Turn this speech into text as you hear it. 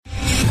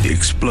The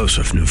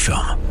explosive new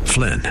film,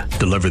 Flynn,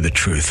 deliver the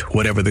truth,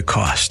 whatever the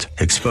cost.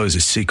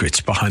 Exposes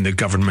secrets behind the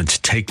government's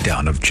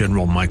takedown of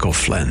General Michael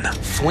Flynn.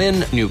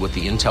 Flynn knew what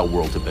the intel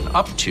world had been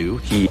up to.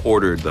 He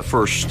ordered the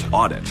first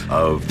audit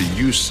of the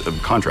use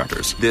of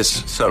contractors.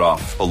 This set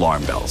off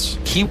alarm bells.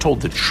 He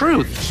told the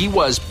truth. He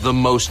was the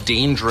most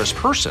dangerous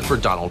person for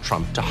Donald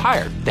Trump to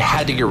hire. They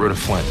had to get rid of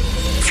Flynn.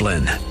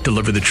 Flynn,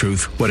 deliver the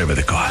truth, whatever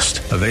the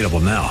cost. Available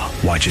now.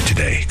 Watch it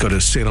today. Go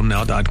to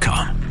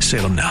salemnow.com.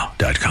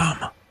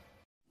 salemnow.com.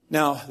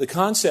 Now, the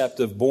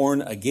concept of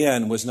born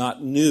again was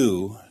not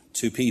new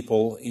to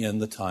people in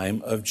the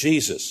time of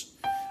Jesus.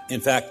 In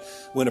fact,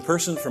 when a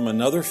person from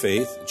another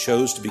faith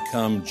chose to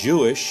become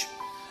Jewish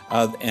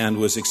and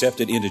was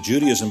accepted into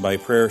Judaism by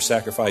prayer,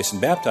 sacrifice, and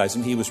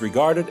baptism, he was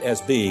regarded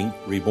as being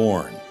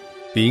reborn.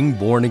 Being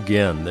born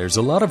again. There's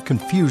a lot of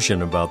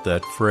confusion about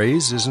that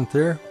phrase, isn't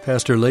there?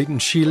 Pastor Leighton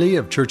Sheely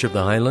of Church of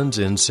the Highlands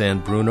in San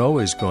Bruno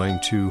is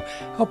going to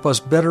help us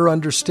better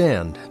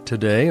understand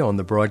today on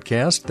the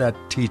broadcast that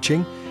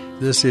teaching.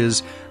 This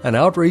is an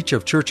outreach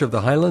of Church of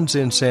the Highlands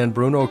in San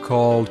Bruno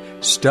called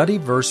Study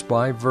Verse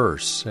by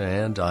Verse,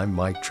 and I'm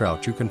Mike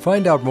Trout. You can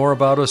find out more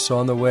about us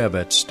on the web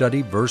at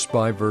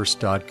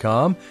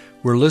studyversebyverse.com.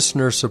 We're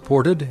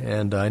listener-supported,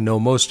 and I know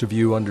most of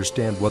you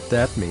understand what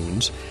that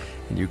means.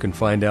 And you can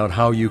find out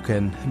how you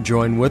can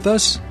join with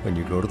us when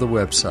you go to the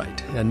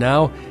website. And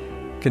now,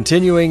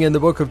 continuing in the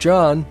book of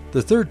John,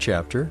 the 3rd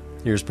chapter,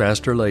 here's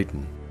Pastor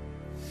Leighton.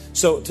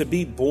 So to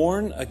be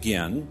born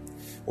again,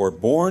 or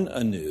born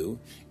anew,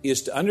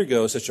 is to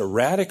undergo such a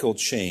radical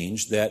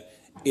change that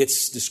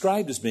it's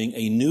described as being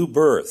a new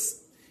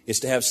birth. It's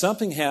to have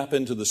something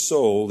happen to the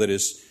soul that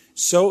is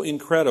so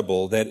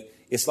incredible that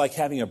it's like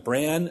having a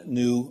brand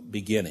new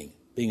beginning,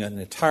 being an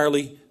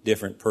entirely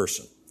different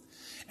person.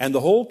 And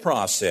the whole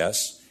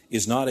process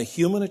is not a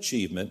human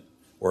achievement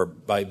or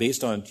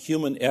based on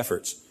human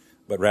efforts,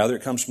 but rather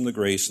it comes from the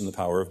grace and the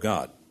power of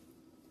God.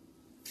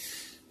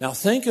 Now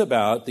think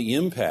about the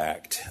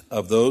impact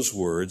of those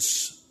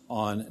words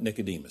on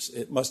Nicodemus.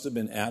 It must have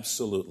been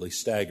absolutely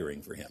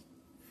staggering for him.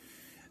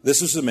 This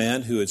was a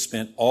man who had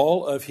spent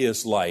all of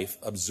his life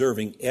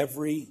observing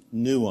every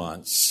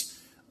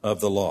nuance of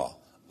the law,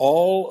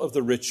 all of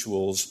the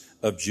rituals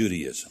of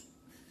Judaism.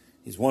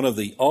 He's one of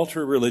the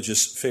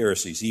ultra-religious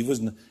Pharisees. He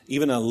was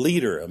even a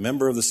leader, a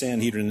member of the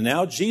Sanhedrin. And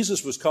now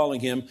Jesus was calling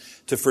him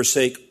to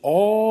forsake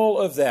all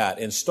of that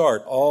and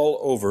start all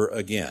over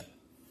again,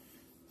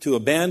 to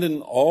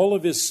abandon all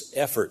of his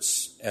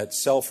efforts at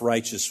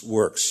self-righteous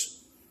works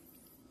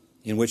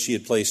in which he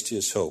had placed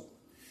his hope,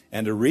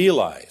 and to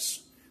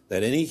realize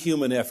that any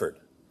human effort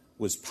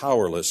was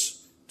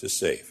powerless to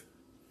save.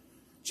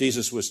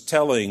 Jesus was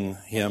telling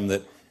him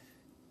that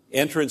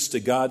entrance to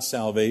God's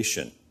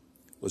salvation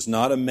was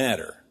not a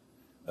matter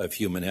of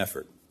human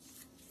effort.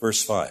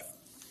 Verse 5,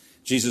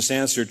 Jesus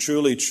answered,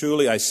 "Truly,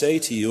 truly, I say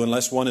to you,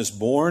 unless one is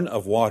born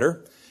of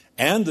water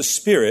and the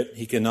Spirit,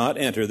 he cannot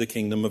enter the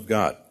kingdom of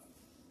God."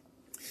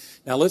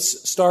 Now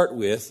let's start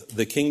with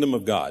the kingdom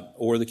of God,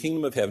 or the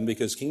kingdom of heaven,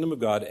 because kingdom of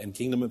God and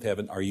kingdom of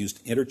heaven are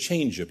used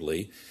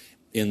interchangeably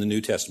in the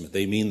New Testament.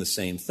 They mean the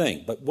same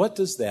thing. But what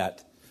does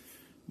that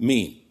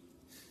mean?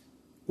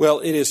 Well,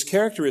 it is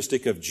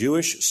characteristic of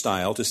Jewish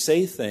style to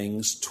say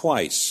things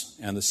twice.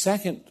 And the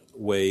second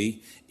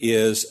way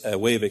is a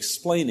way of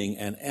explaining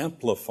and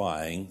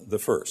amplifying the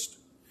first.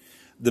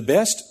 The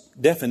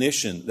best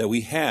definition that we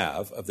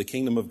have of the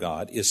kingdom of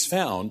God is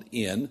found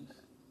in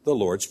the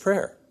Lord's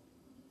Prayer.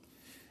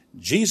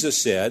 Jesus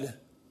said,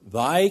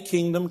 "Thy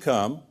kingdom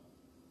come,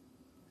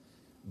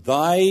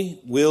 thy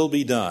will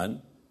be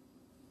done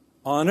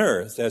on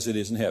earth as it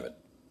is in heaven."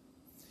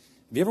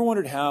 Have you ever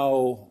wondered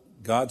how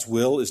God's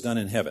will is done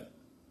in heaven?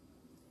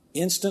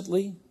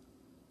 Instantly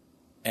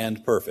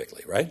and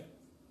perfectly, right?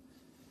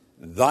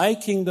 Thy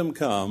kingdom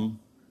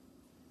come,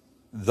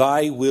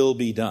 thy will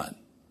be done.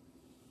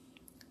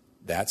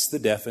 That's the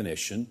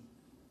definition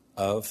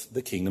of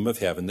the kingdom of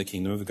heaven, the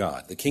kingdom of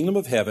God. The kingdom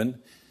of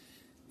heaven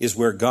is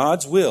where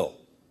God's will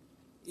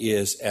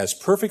is as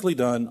perfectly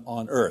done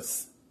on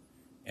earth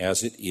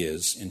as it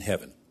is in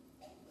heaven.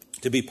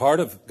 To be part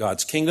of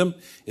God's kingdom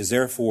is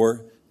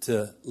therefore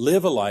to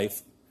live a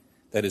life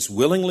that is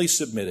willingly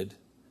submitted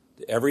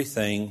to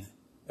everything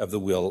of the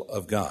will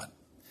of God.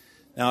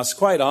 Now, it's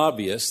quite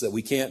obvious that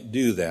we can't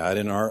do that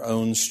in our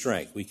own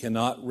strength. We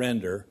cannot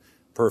render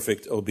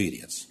perfect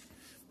obedience.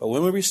 But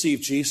when we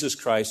receive Jesus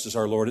Christ as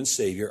our Lord and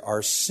Savior,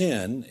 our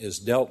sin is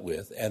dealt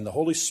with, and the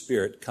Holy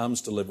Spirit comes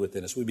to live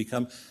within us. We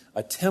become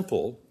a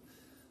temple,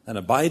 an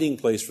abiding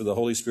place for the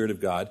Holy Spirit of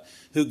God,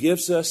 who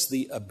gives us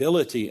the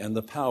ability and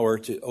the power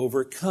to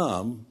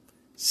overcome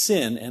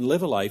sin and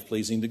live a life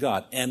pleasing to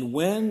God. And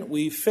when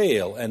we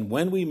fail, and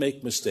when we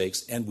make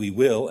mistakes, and we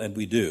will, and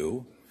we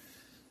do,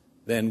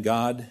 then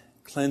God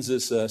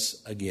cleanses us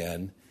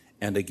again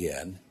and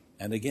again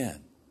and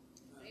again.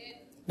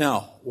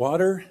 Now,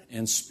 water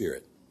and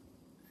spirit.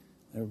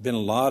 There have been a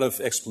lot of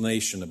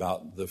explanation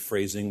about the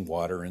phrasing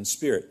water and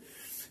spirit.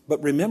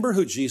 But remember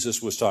who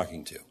Jesus was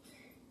talking to.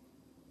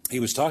 He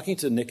was talking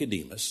to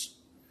Nicodemus,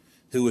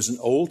 who was an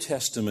Old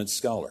Testament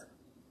scholar.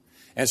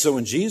 And so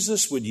when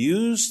Jesus would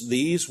use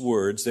these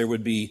words, there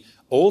would be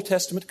Old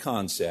Testament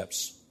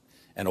concepts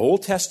and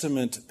Old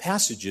Testament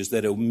passages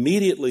that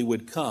immediately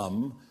would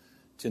come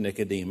to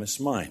Nicodemus'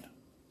 mind.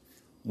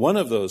 One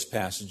of those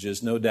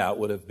passages, no doubt,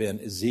 would have been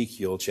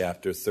Ezekiel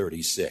chapter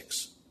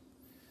 36.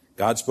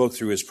 God spoke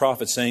through his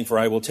prophet, saying, "For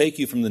I will take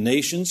you from the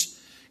nations,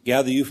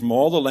 gather you from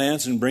all the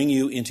lands, and bring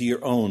you into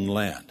your own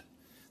land.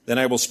 Then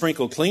I will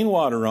sprinkle clean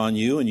water on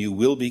you, and you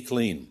will be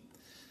clean.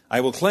 I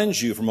will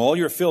cleanse you from all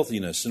your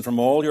filthiness and from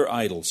all your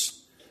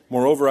idols.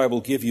 Moreover, I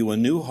will give you a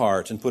new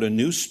heart and put a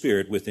new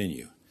spirit within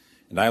you.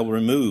 And I will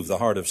remove the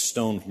heart of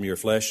stone from your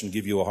flesh and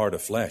give you a heart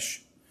of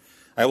flesh.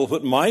 I will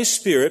put my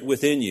spirit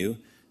within you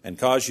and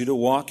cause you to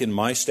walk in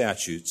my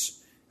statutes,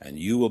 and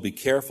you will be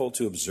careful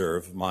to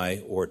observe my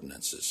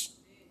ordinances."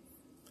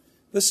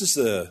 This is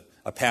a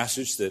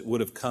passage that would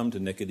have come to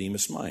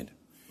Nicodemus' mind.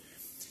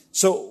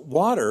 So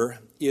water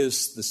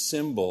is the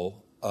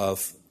symbol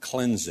of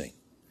cleansing.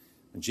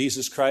 When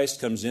Jesus Christ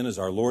comes in as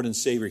our Lord and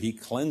Savior, he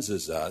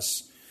cleanses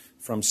us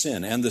from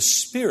sin. And the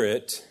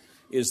Spirit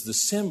is the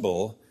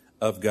symbol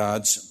of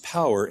God's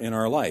power in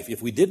our life.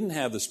 If we didn't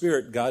have the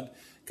Spirit, God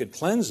could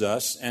cleanse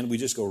us and we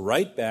just go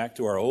right back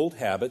to our old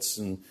habits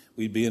and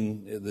we'd be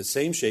in the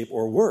same shape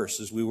or worse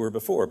as we were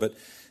before. But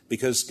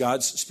because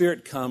God's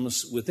Spirit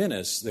comes within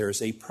us,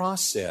 there's a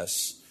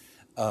process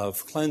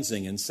of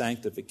cleansing and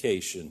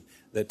sanctification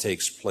that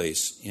takes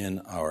place in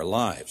our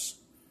lives.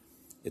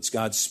 It's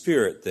God's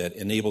Spirit that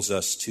enables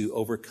us to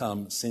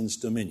overcome sin's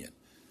dominion.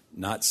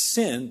 Not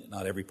sin,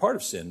 not every part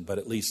of sin, but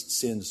at least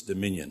sin's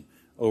dominion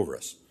over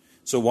us.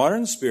 So water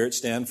and Spirit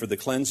stand for the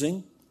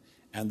cleansing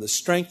and the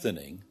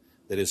strengthening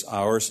that is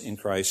ours in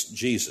Christ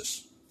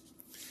Jesus.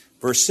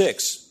 Verse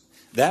 6,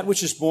 "That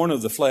which is born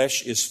of the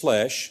flesh is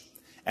flesh,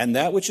 and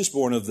that which is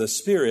born of the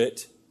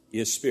Spirit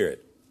is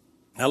spirit."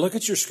 Now look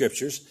at your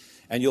scriptures,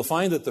 and you'll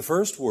find that the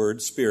first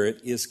word,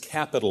 Spirit, is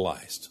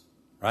capitalized,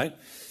 right?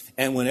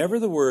 And whenever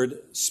the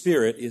word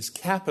Spirit is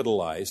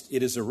capitalized,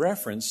 it is a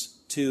reference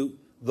to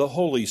the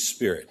Holy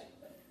Spirit.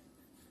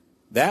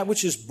 That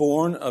which is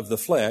born of the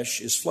flesh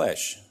is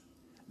flesh.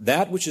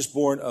 That which is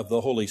born of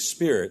the Holy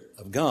Spirit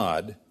of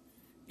God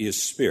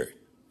is spirit.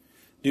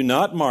 "Do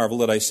not marvel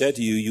that I said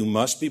to you, you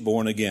must be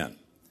born again.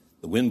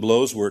 The wind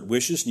blows where it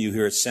wishes, and you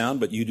hear its sound,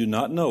 but you do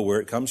not know where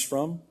it comes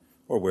from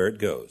or where it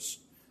goes.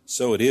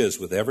 So it is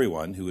with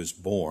everyone who is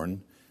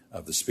born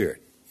of the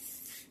Spirit."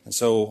 And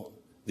so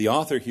the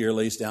author here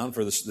lays down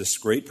for this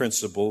great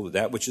principle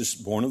that which is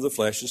born of the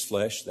flesh is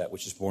flesh, that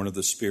which is born of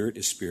the Spirit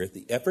is spirit.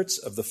 The efforts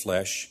of the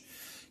flesh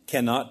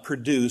cannot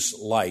produce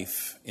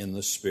life in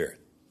the Spirit.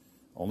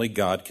 Only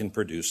God can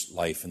produce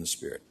life in the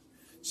Spirit.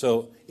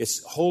 So it's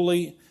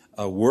wholly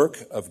a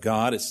work of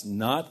God. It's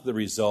not the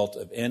result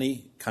of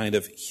any kind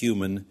of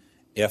human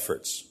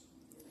efforts.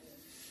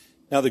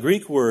 Now, the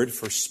Greek word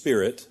for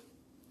spirit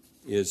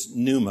is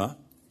pneuma,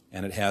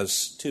 and it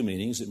has two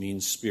meanings. It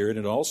means spirit,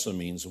 and it also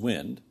means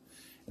wind.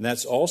 And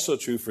that's also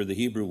true for the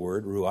Hebrew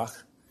word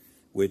ruach,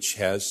 which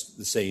has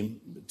the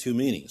same two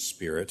meanings,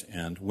 spirit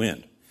and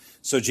wind.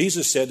 So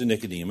Jesus said to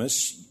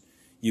Nicodemus,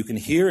 "You can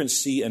hear and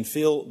see and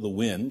feel the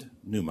wind,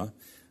 pneuma,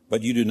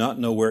 but you do not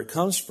know where it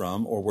comes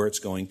from or where it's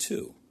going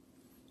to.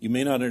 You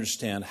may not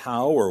understand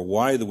how or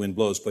why the wind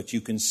blows, but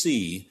you can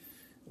see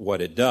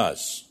what it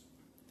does."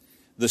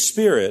 The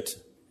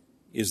Spirit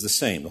is the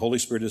same. The Holy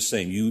Spirit is the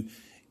same.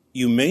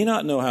 You may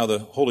not know how the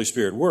Holy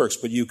Spirit works,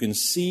 but you can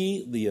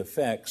see the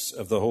effects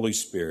of the Holy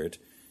Spirit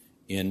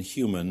in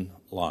human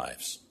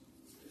lives.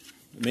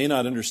 You may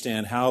not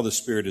understand how the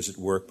Spirit is at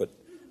work, but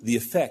the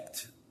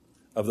effect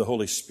of the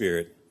Holy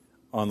Spirit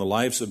on the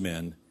lives of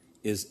men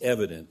is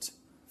evident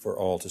for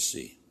all to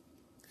see.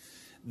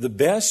 The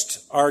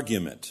best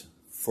argument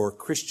for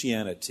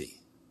Christianity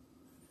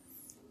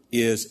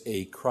is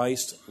a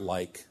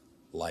Christ-like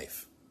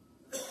life,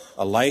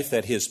 a life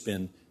that has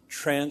been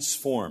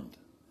transformed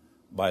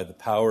by the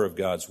power of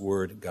God's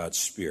Word, God's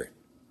Spirit.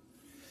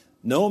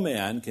 No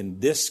man can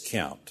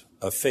discount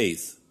a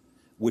faith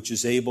which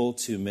is able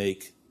to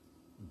make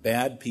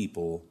bad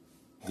people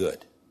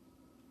good.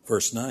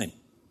 Verse 9,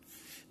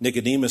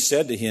 Nicodemus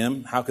said to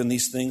him, "How can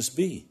these things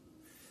be?"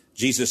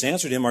 Jesus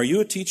answered him, "Are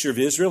you a teacher of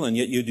Israel, and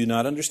yet you do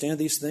not understand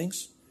these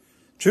things?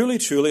 Truly,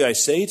 truly, I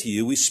say to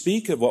you, we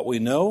speak of what we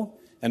know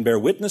and bear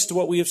witness to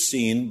what we have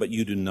seen, but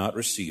you do not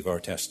receive our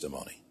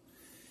testimony.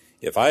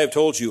 If I have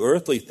told you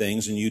earthly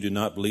things and you do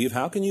not believe,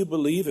 how can you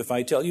believe if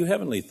I tell you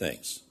heavenly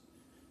things?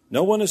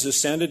 No one has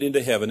ascended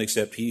into heaven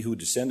except he who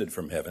descended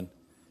from heaven,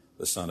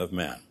 the Son of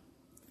Man."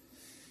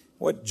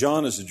 What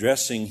John is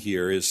addressing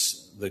here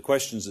is the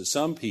questions that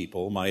some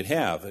people might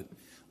have.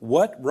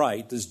 What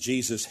right does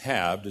Jesus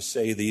have to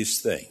say these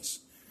things?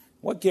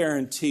 What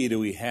guarantee do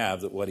we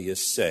have that what he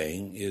is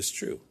saying is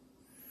true?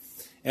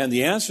 And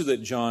the answer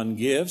that John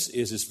gives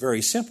is it's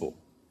very simple.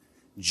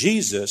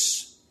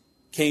 Jesus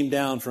came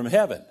down from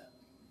heaven.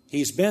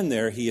 He's been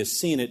there. He has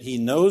seen it. He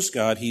knows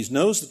God. He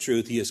knows the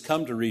truth. He has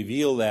come to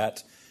reveal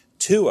that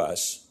to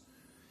us.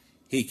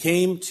 He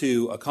came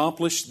to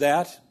accomplish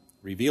that,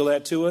 reveal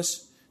that to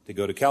us, to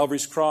go to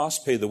Calvary's cross,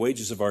 pay the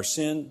wages of our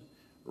sin,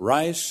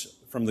 rise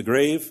from the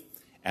grave,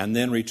 and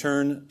then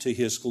return to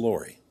his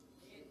glory.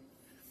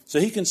 So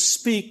he can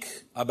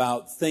speak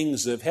about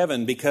things of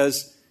heaven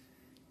because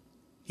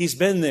he's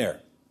been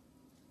there.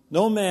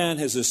 No man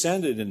has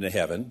ascended into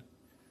heaven,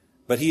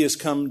 but he has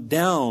come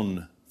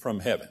down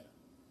from heaven.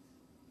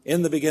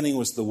 In the beginning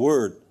was the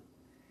Word,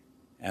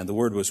 and the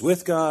Word was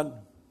with God,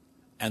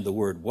 and the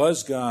Word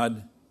was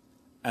God,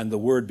 and the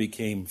Word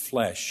became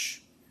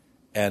flesh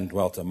and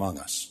dwelt among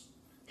us.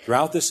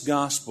 Throughout this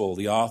gospel,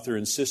 the author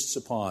insists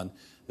upon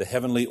the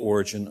heavenly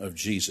origin of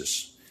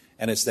Jesus.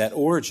 And it's that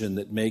origin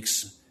that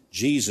makes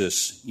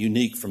Jesus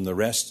unique from the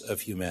rest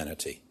of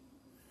humanity.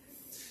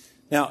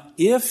 Now,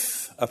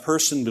 if a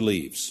person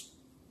believes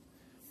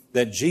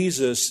that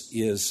Jesus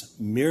is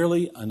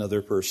merely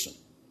another person,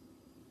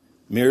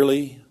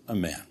 merely a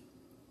man,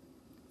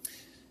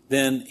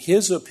 then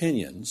his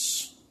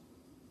opinions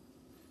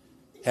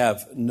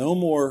have no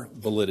more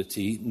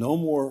validity, no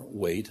more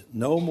weight,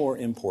 no more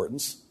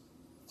importance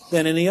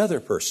than any other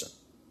person.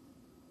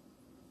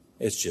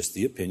 It's just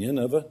the opinion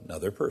of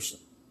another person.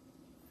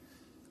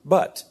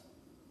 But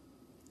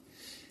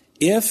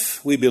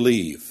if we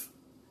believe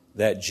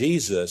that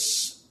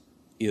Jesus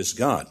is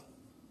God,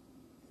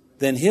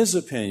 then his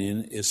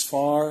opinion is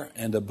far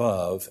and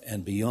above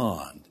and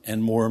beyond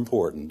and more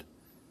important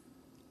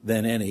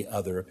than any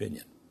other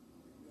opinion.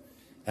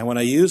 And when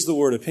I use the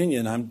word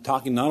opinion, I'm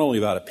talking not only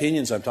about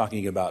opinions, I'm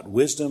talking about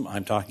wisdom,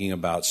 I'm talking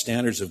about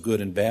standards of good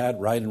and bad,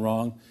 right and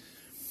wrong.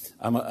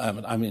 I'm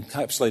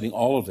encapsulating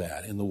all of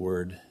that in the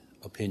word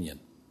opinion.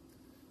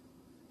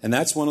 And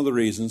that's one of the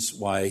reasons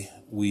why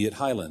we at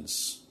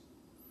Highlands,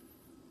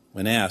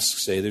 when asked,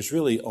 say there's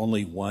really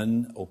only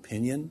one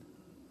opinion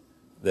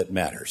that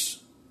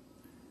matters,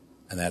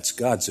 and that's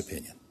God's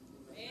opinion.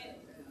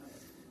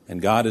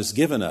 And God has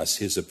given us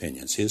his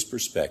opinions, his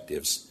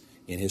perspectives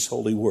in his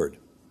holy word.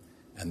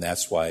 And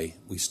that's why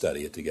we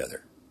study it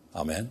together.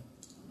 Amen.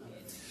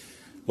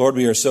 Lord,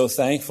 we are so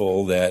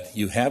thankful that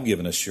you have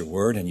given us your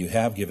word and you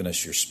have given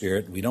us your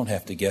spirit. We don't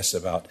have to guess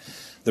about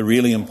the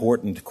really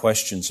important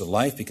questions of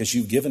life because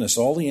you've given us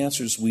all the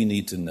answers we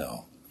need to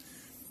know.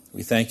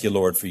 We thank you,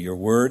 Lord, for your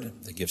word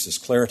that gives us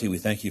clarity. We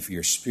thank you for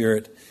your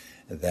spirit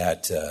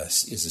that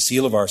is the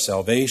seal of our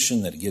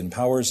salvation, that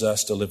empowers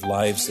us to live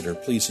lives that are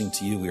pleasing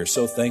to you. We are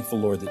so thankful,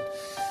 Lord, that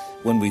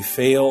when we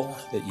fail,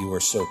 that you are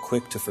so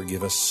quick to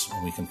forgive us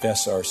when we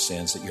confess our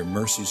sins, that your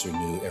mercies are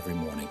new every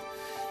morning.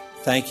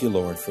 Thank you,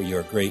 Lord, for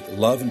your great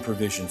love and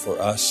provision for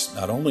us,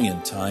 not only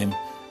in time,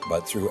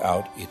 but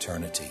throughout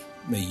eternity.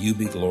 May you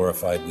be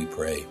glorified, we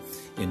pray.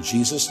 In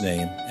Jesus'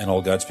 name, and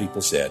all God's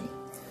people said,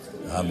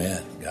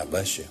 Amen. God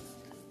bless you.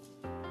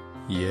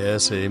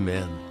 Yes,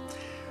 amen.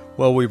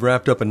 Well, we've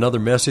wrapped up another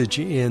message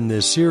in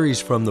this series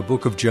from the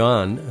book of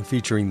John,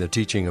 featuring the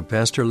teaching of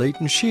Pastor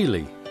Leighton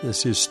Sheely.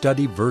 This is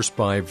Study Verse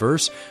by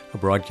Verse, a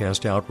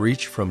broadcast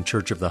outreach from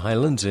Church of the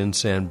Highlands in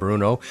San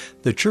Bruno.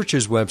 The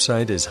church's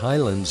website is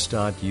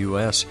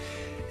highlands.us,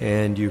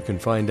 and you can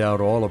find out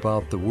all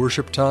about the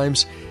worship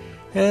times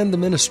and the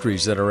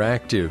ministries that are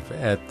active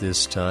at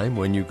this time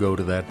when you go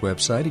to that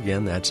website.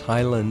 Again, that's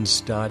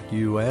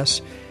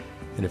highlands.us.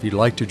 And if you'd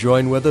like to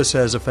join with us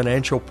as a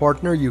financial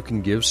partner, you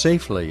can give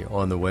safely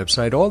on the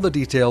website. All the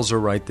details are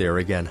right there.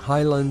 Again,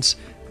 highlands.us.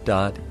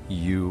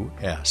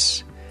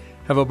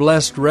 Have a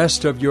blessed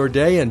rest of your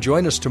day, and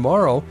join us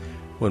tomorrow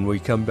when we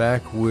come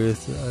back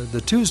with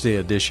the Tuesday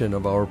edition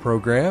of our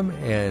program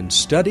and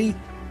study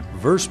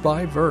verse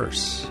by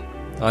verse.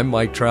 I'm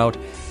Mike Trout,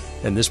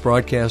 and this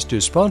broadcast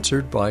is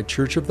sponsored by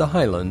Church of the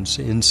Highlands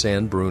in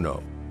San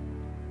Bruno.